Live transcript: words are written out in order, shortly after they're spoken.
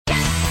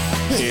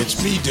Hey,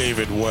 it's me,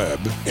 David Webb,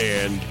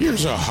 and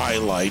here's a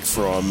highlight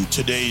from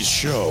today's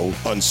show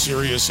on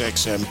Sirius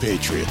XM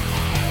Patriot.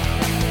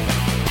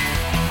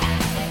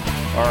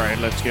 All right,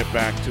 let's get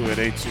back to it.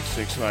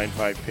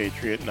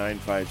 866-95-PATRIOT,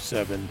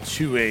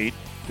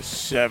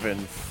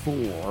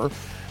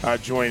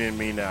 957-2874. Joining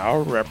me now,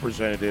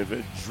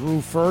 Representative Drew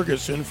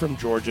Ferguson from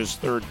Georgia's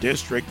 3rd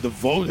District. The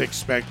vote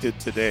expected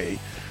today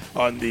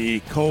on the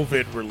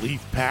COVID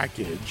relief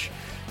package,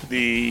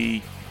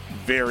 the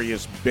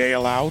various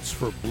bailouts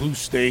for blue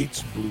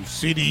states, blue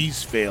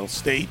cities, failed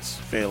states,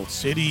 failed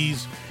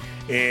cities,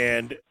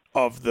 and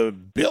of the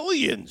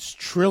billions,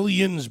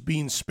 trillions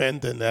being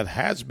spent and that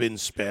has been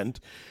spent,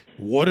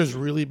 what has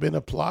really been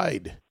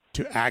applied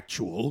to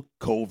actual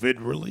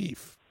COVID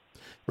relief?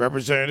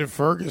 Representative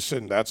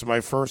Ferguson, that's my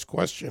first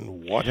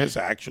question. What has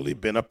actually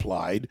been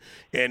applied?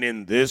 And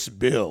in this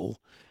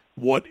bill,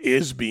 what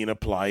is being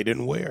applied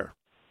and where?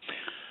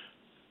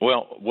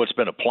 Well, what's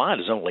been applied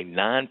is only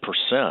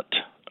 9%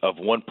 of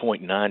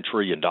 $1.9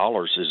 trillion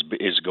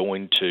is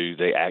going to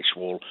the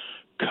actual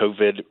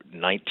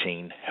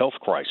COVID-19 health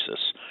crisis.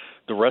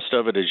 The rest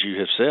of it, as you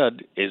have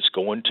said, is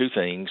going to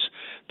things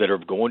that are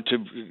going to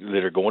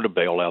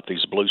bail out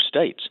these blue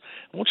states.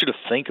 I want you to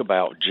think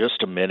about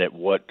just a minute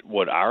what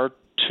our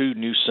 2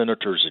 new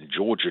senators in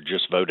Georgia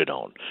just voted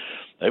on.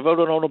 They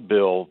voted on a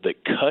bill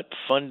that cut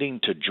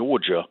funding to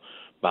Georgia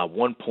by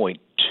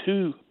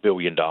 $1.2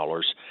 billion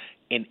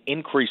and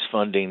increased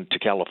funding to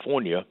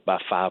California by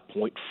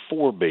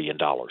 $5.4 billion.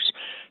 To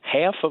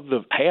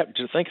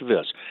think of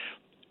this,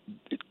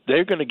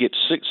 they're going to get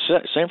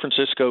San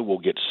Francisco will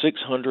get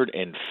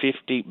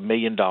 $650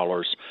 million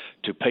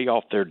to pay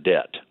off their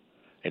debt.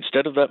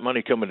 Instead of that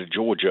money coming to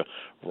Georgia,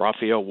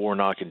 Raphael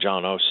Warnock and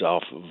Jon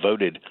Ossoff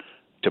voted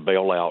to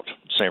bail out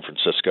San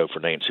Francisco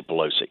for Nancy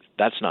Pelosi.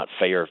 That's not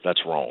fair.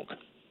 That's wrong.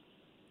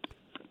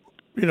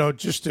 You know,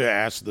 just to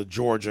ask the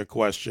Georgia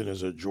question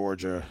as a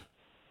Georgia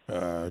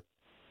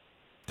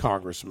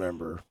Congress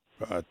member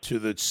to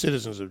the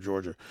citizens of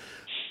Georgia,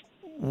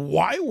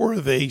 why were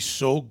they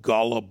so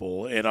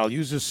gullible? And I'll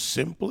use a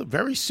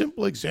very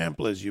simple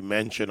example, as you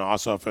mentioned,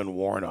 Ossoff and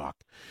Warnock.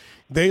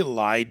 They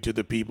lied to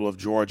the people of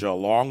Georgia,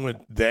 along with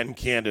then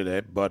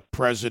candidate, but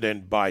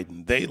President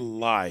Biden. They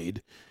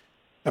lied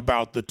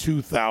about the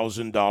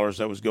 $2,000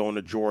 that was going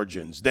to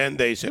Georgians. Then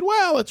they said,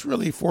 well, it's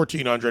really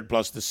 $1,400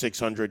 plus the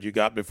 $600 you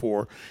got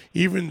before,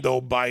 even though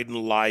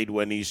Biden lied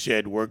when he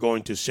said, we're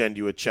going to send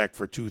you a check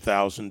for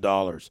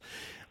 $2,000.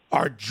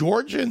 Are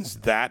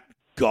Georgians that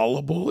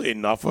gullible,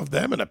 enough of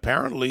them? And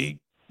apparently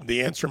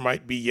the answer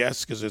might be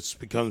yes, because it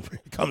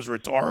becomes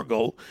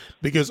rhetorical,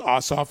 because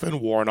Ossoff and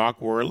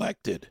Warnock were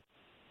elected.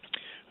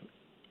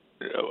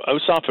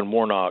 Ossoff and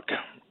Warnock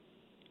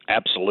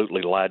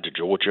absolutely lied to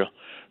Georgia.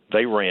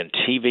 They ran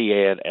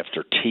TV ad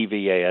after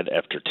TV ad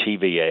after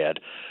TV ad,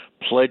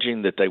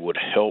 pledging that they would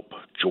help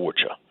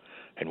Georgia.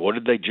 And what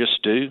did they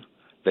just do?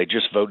 They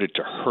just voted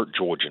to hurt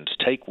Georgians,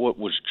 take what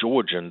was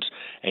Georgians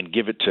and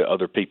give it to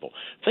other people.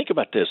 Think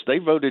about this. They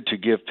voted to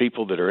give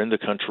people that are in the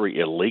country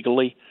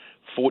illegally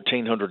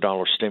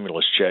 $1,400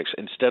 stimulus checks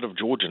instead of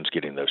Georgians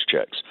getting those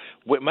checks.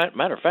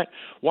 Matter of fact,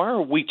 why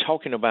are we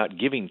talking about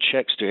giving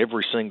checks to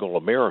every single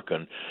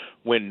American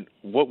when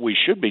what we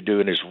should be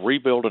doing is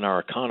rebuilding our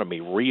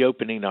economy,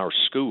 reopening our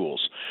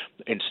schools?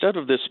 Instead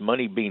of this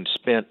money being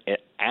spent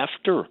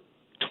after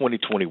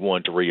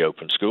 2021 to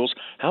reopen schools,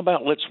 how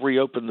about let's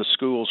reopen the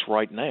schools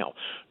right now?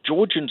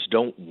 Georgians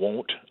don't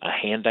want a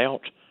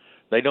handout.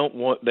 They don't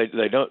want they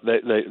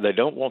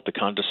don't want the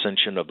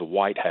condescension of the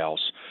White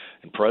House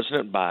and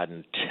President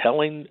Biden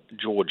telling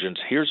Georgians,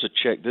 here's a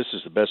check, this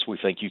is the best we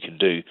think you can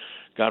do.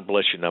 God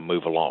bless you, now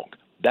move along.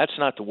 That's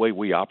not the way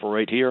we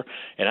operate here,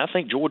 and I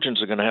think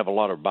Georgians are going to have a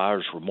lot of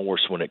buyer's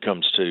remorse when it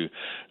comes to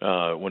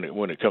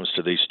when it comes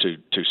to these two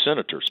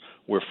senators.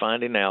 We're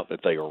finding out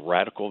that they are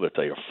radical, that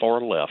they are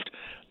far left,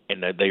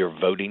 and that they are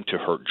voting to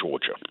hurt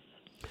Georgia.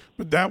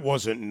 But that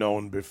wasn't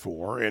known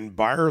before, and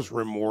buyer's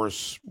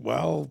remorse,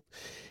 well,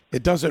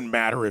 it doesn't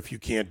matter if you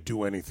can't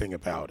do anything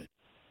about it.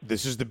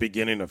 This is the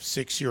beginning of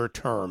 6-year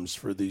terms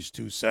for these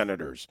 2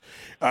 senators.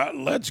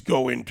 Let's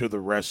go into the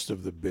rest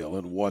of the bill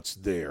and what's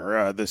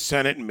there. The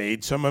Senate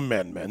made some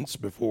amendments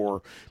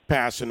before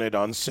passing it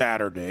on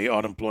Saturday.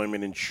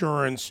 Unemployment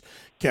insurance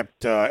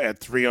kept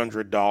at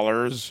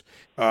 $300.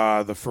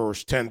 The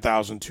first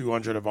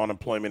 $10,200 of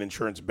unemployment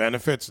insurance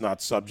benefits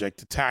not subject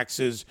to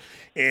taxes,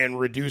 and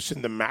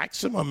reducing the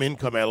maximum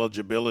income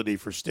eligibility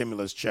for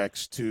stimulus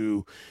checks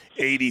to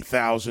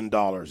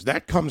 $80,000.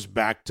 That comes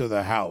back to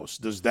the House.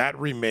 Does that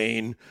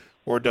remain,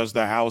 or does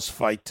the House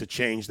fight to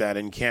change that,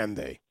 and can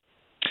they?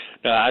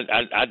 No,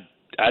 I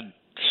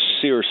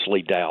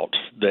seriously doubt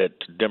that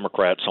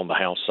Democrats on the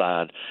House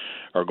side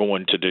are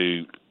going to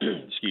do,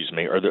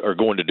 are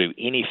going to do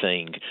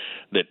anything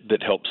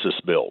that helps this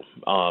bill.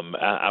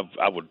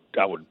 I would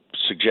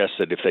suggest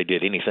that if they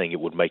did anything, it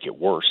would make it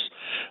worse.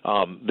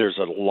 There's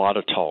a lot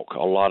of talk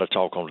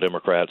on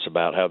Democrats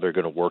about how they're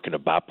going to work in a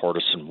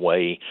bipartisan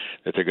way,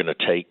 that they're going to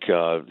take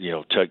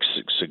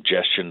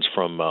suggestions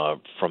from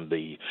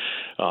the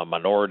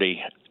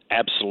minority.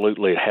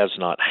 Absolutely, it has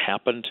not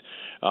happened.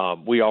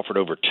 We offered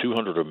over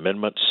 200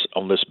 amendments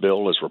on this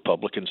bill as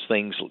Republicans.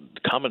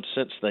 Common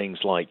sense things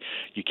like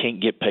you can't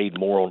get paid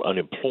more on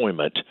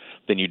unemployment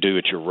than you do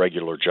at your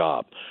regular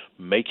job.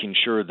 Making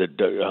sure that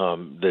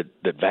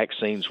that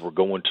vaccines were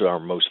going to our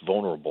most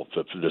vulnerable,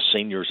 the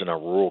seniors in our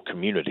rural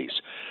communities.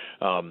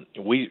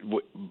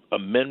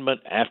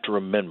 Amendment after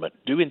amendment,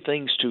 doing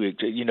things to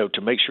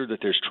make sure that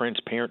there's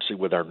transparency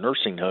with our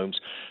nursing homes,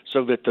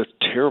 so that the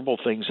terrible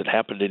things that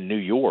happened in New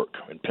York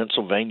and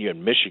Pennsylvania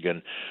and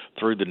Michigan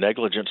through the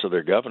negligence of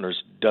their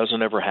governors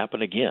doesn't ever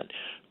happen again.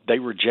 They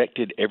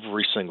rejected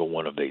every single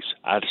one of these.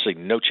 I see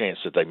no chance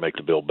that they make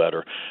the bill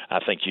better. I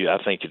think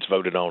it's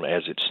voted on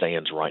as it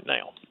stands right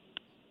now.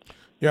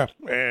 Yeah,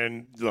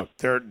 and look,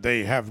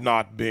 they have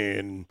not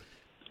been,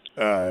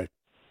 I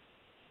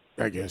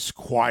guess,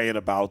 quiet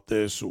about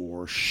this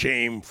or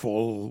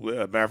shameful.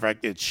 Matter of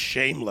fact, it's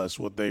shameless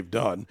what they've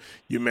done.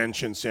 You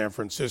mentioned San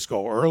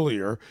Francisco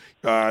earlier.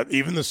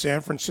 Even the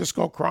San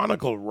Francisco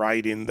Chronicle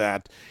writing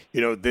that,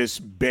 this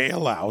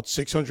bailout,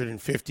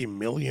 $650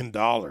 million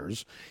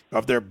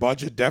of their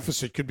budget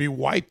deficit could be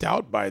wiped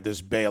out by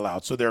this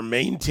bailout. So they're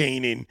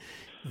maintaining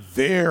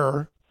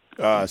their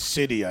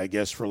city, I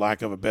guess, for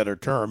lack of a better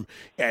term,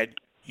 at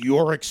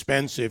your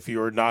expense if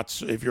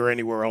you're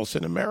anywhere else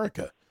in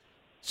America.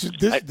 So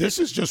this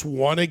is just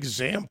one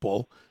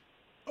example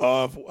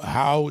of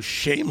how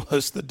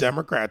shameless the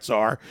Democrats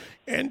are.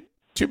 And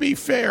to be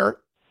fair,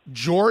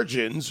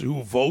 Georgians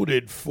who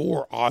voted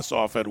for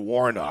Ossoff and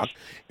Warnock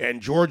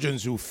and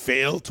Georgians who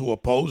failed to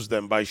oppose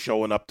them by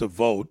showing up to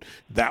vote,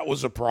 that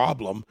was a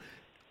problem,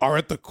 are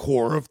at the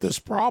core of this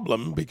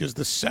problem because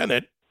the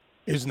Senate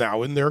is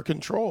now in their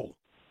control.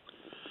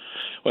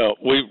 Well,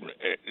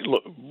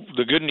 look,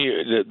 the good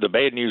news, the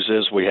bad news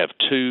is we have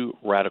two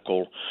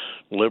radical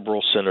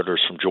liberal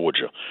senators from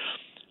Georgia.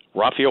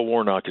 Raphael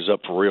Warnock is up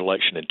for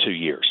re-election in 2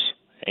 years,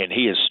 and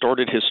he has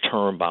started his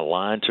term by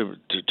lying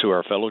to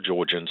our fellow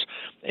Georgians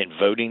and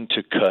voting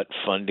to cut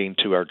funding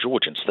to our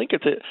Georgians. Think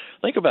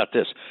about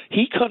this.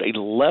 He cut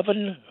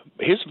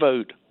his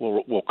vote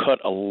will cut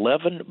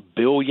 $11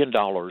 billion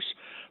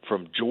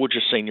from Georgia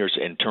seniors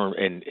in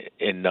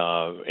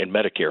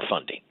Medicare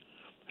funding.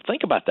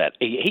 Think about that.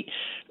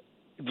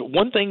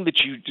 One thing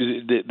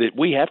that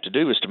we have to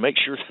do is to make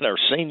sure that our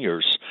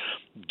seniors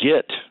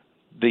get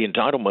the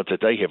entitlement that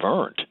they have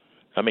earned.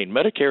 I mean,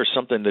 Medicare is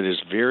something that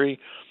is very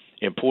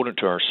important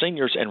to our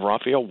seniors, and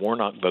Raphael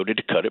Warnock voted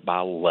to cut it by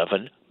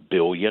 $11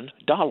 billion.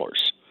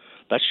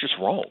 That's just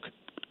wrong.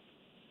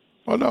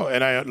 Oh, no,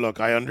 and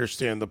I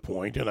understand the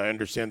point, and I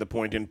understand the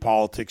point in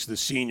politics. The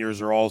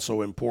seniors are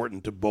also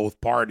important to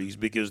both parties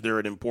because they're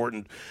an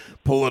important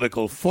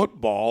political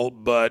football.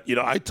 But,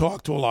 I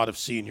talk to a lot of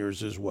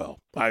seniors as well.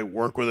 I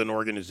work with an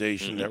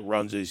organization that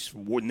runs a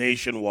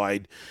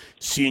nationwide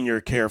senior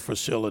care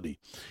facility.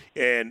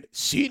 And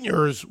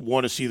seniors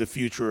want to see the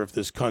future of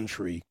this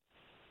country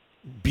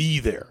be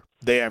there.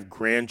 They have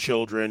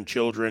grandchildren,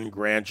 children,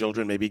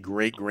 grandchildren, maybe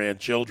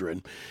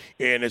great-grandchildren,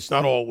 and it's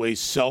not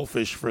always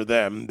selfish for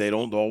them. They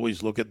don't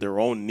always look at their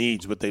own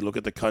needs, but they look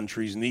at the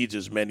country's needs,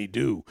 as many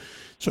do.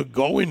 So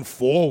going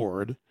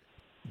forward,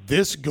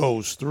 this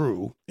goes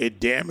through. It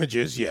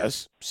damages,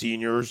 yes,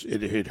 seniors.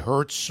 It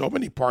hurts so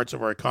many parts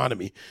of our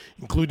economy,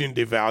 including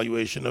the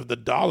devaluation of the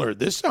dollar.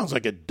 This sounds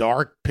like a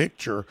dark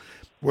picture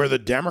where the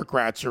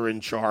Democrats are in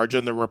charge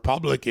and the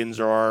Republicans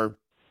are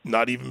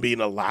not even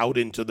being allowed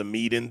into the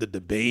meeting, the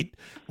debate,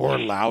 or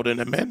allowed an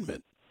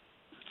amendment.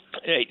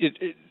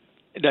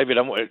 David,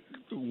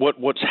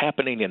 what's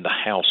happening in the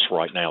House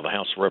right now, the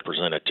House of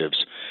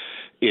Representatives,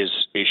 is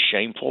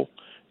shameful,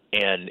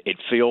 and it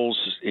feels.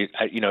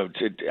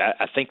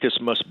 I think this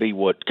must be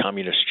what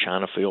communist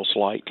China feels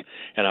like,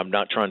 and I'm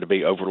not trying to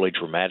be overly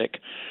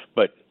dramatic,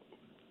 but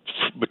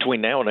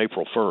between now and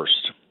April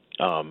 1st.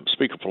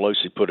 Speaker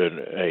Pelosi put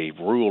a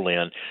rule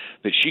in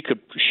that she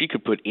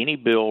could put any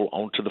bill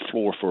onto the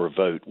floor for a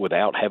vote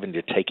without having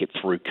to take it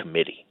through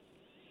committee.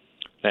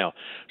 Now,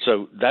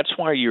 so that's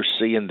why you're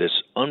seeing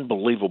this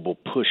unbelievable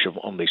push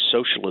on these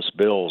socialist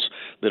bills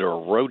that are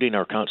eroding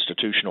our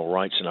constitutional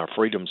rights and our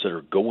freedoms, that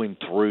are going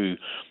through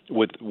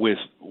with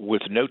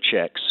no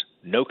checks,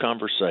 no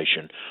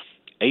conversation.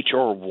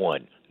 H.R.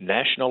 1,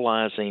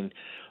 nationalizing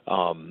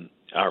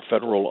our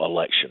federal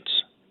elections.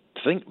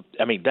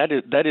 That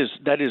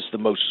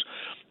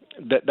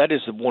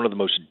is one of the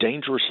most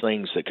dangerous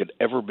things that could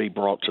ever be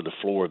brought to the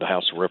floor of the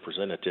House of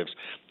Representatives,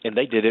 and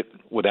they did it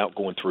without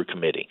going through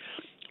committee.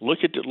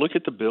 Look at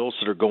the bills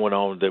that are going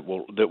on that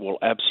will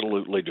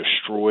absolutely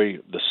destroy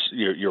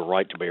your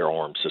right to bear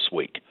arms this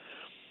week.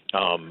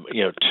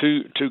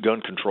 Two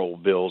gun control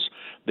bills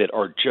that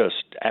are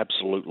just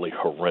absolutely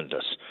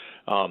horrendous.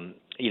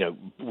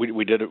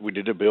 We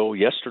did a bill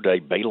yesterday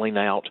bailing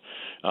out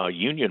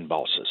union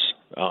bosses.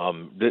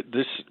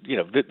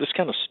 This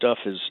kind of stuff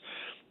is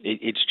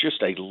it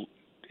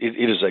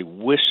is a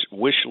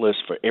wish list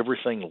for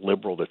everything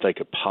liberal that they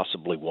could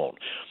possibly want.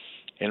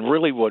 And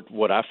really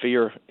what I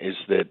fear is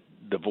that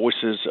the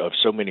voices of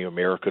so many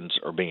Americans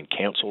are being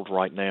canceled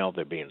right now.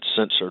 They're being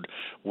censored.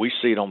 We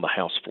see it on the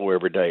House floor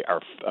every day.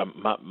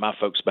 My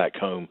folks back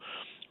home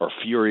are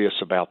furious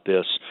about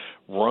this.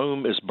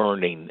 Rome is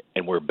burning,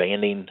 and we're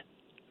banning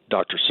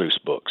Dr.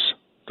 Seuss books.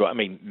 I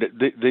mean,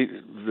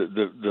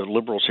 the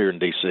liberals here in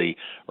D.C.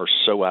 are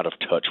so out of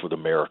touch with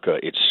America,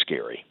 it's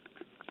scary.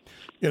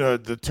 You know,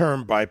 the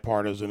term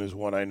bipartisan is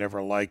one I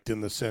never liked,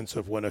 in the sense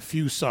of when a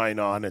few sign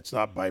on, it's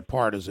not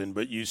bipartisan.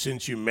 But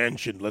since you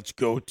mentioned, let's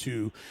go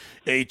to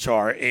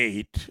H.R.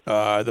 8,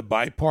 the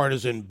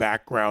Bipartisan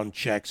Background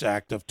Checks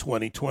Act of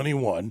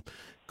 2021,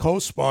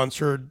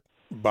 co-sponsored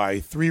by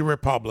 3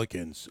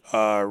 Republicans,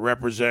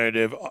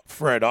 Representative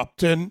Fred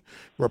Upton,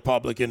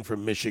 Republican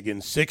from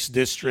Michigan's 6th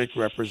District,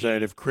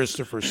 Representative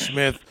Christopher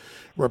Smith,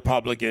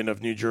 Republican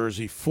of New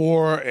Jersey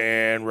 4,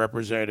 and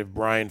Representative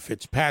Brian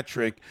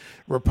Fitzpatrick,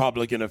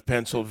 Republican of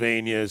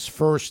Pennsylvania's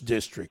 1st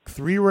District.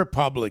 3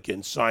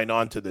 Republicans signed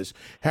on to this.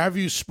 Have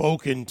you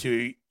spoken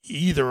to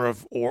either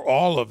of or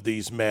all of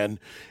these men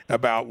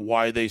about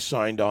why they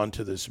signed on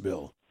to this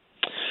bill?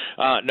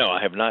 No,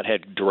 I have not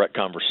had direct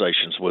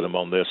conversations with them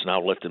on this, and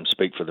I'll let them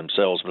speak for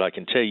themselves. But I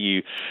can tell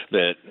you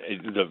that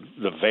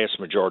the vast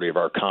majority of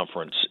our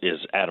conference is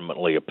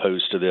adamantly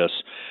opposed to this.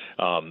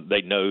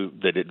 They know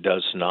that it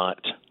does not.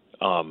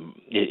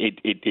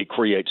 It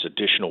creates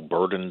additional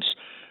burdens,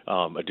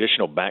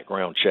 additional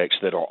background checks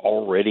that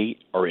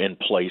are in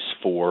place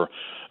for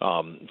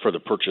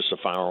the purchase of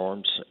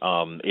firearms.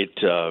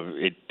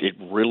 It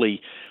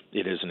really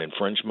is an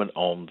infringement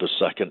on the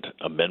Second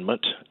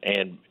Amendment,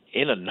 and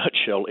in a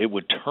nutshell, it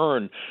would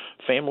turn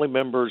family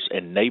members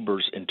and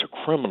neighbors into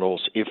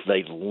criminals if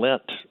they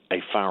lent a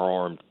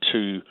firearm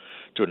to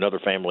another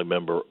family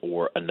member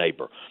or a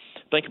neighbor.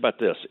 Think about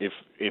this: if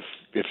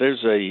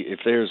there's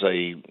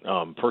a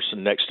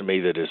person next to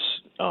me that is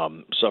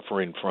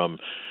suffering from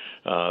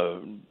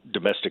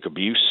domestic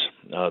abuse,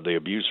 the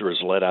abuser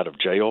is let out of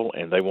jail,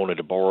 and they wanted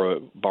to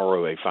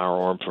borrow a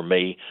firearm from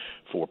me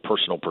for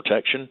personal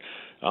protection.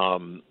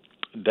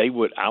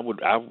 I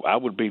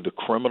would be the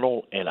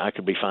criminal, and I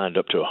could be fined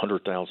up to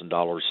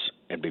 $100,000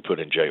 and be put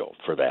in jail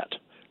for that.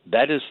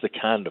 That is the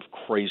kind of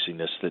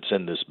craziness that's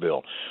in this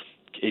bill.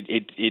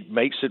 It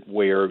makes it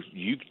where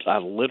I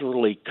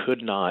literally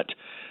could not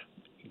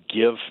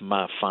give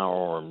my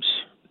firearms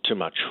to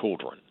my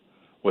children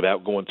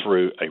without going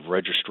through a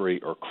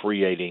registry or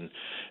creating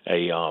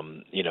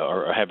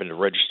or having to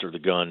register the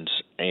guns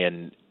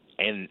and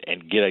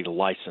get a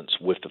license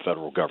with the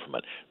federal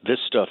government. This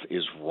stuff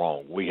is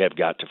wrong. We have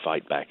got to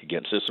fight back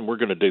against this, and we're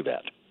going to do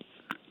that.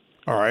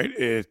 All right.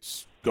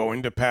 It's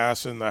going to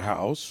pass in the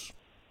House.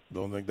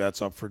 Don't think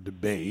that's up for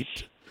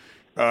debate.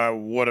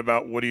 What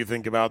do you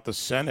think about the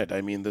Senate?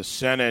 I mean, the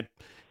Senate,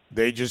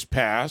 they just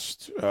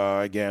passed.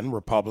 Again,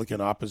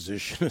 Republican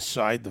opposition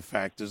aside, the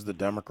fact is the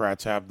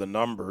Democrats have the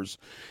numbers.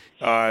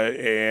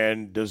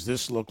 And does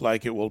this look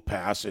like it will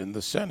pass in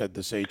the Senate,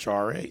 this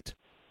H.R. 8?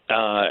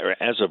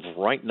 As of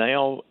right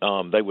now,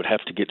 they would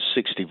have to get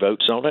 60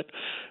 votes on it.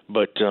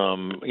 But,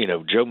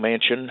 Joe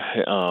Manchin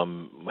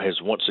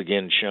has once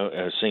again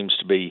seems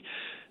to be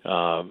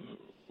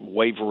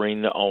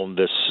wavering on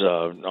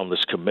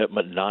this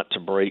commitment not to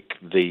break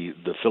the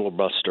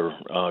filibuster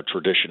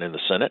tradition in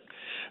the Senate.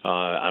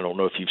 I don't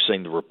know if you've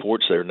seen the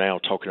reports. They're now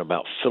talking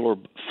about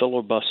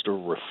filibuster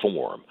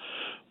reform.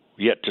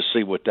 Yet to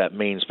see what that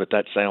means, but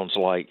that sounds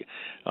like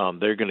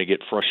they're going to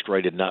get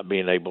frustrated not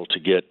being able to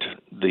get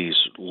these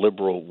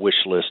liberal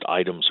wish list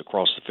items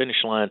across the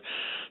finish line.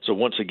 So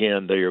once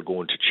again, they are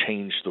going to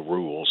change the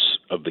rules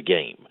of the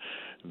game.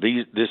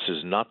 This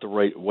is not the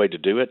right way to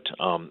do it.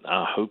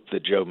 I hope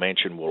that Joe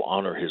Manchin will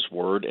honor his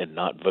word and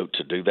not vote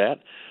to do that.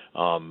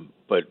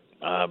 But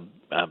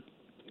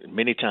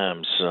many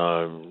times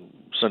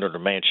Senator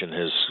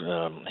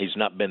Manchin he's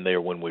not been there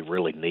when we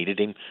really needed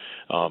him.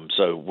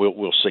 So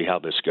we'll see how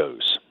this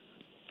goes.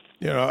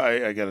 You know,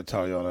 I got to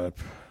tell you,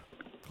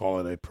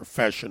 call it a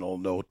professional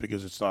note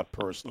because it's not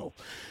personal.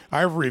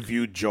 I've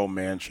reviewed Joe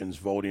Manchin's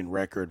voting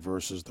record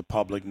versus the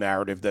public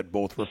narrative that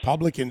both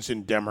Republicans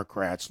and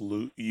Democrats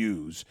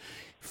use.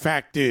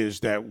 Fact is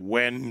that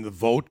when the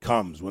vote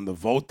comes, when the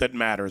vote that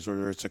matters,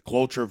 whether it's a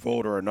cloture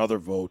vote or another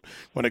vote,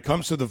 when it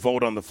comes to the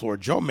vote on the floor,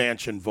 Joe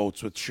Manchin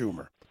votes with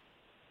Schumer.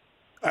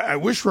 I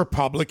wish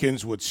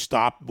Republicans would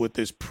stop with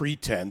this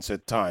pretense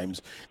at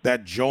times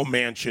that Joe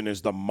Manchin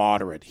is the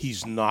moderate.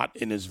 He's not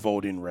in his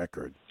voting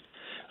record.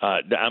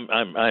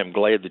 I'm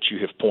glad that you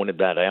have pointed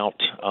that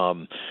out.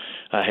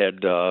 I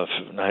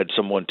had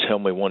someone tell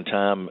me one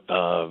time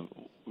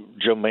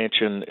Joe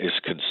Manchin is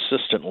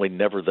consistently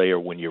never there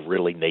when you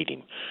really need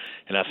him,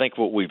 and I think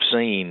what we've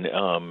seen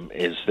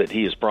is that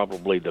he is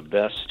probably the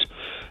best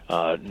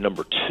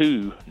number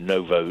 2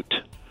 no vote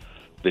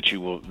that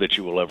you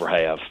will ever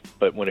have.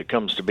 But when it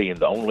comes to being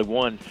the only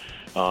one,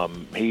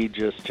 he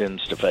just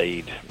tends to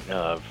fade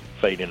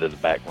into the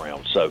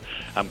background. So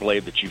I'm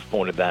glad that you've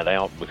pointed that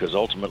out, because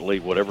ultimately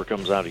whatever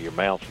comes out of your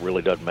mouth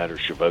really doesn't matter.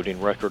 It's your voting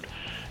record.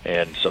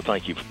 And so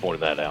thank you for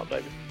pointing that out,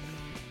 David.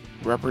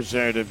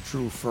 Representative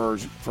Drew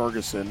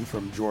Ferguson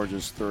from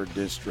Georgia's 3rd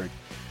District.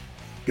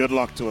 Good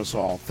luck to us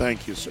all.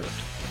 Thank you, sir.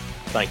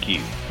 Thank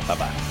you.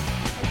 Bye-bye.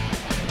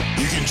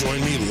 You can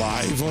join me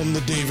live on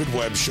The David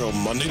Webb Show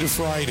Monday to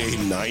Friday,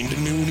 9 to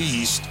noon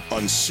East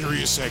on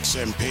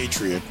SiriusXM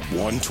Patriot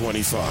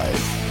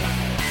 125.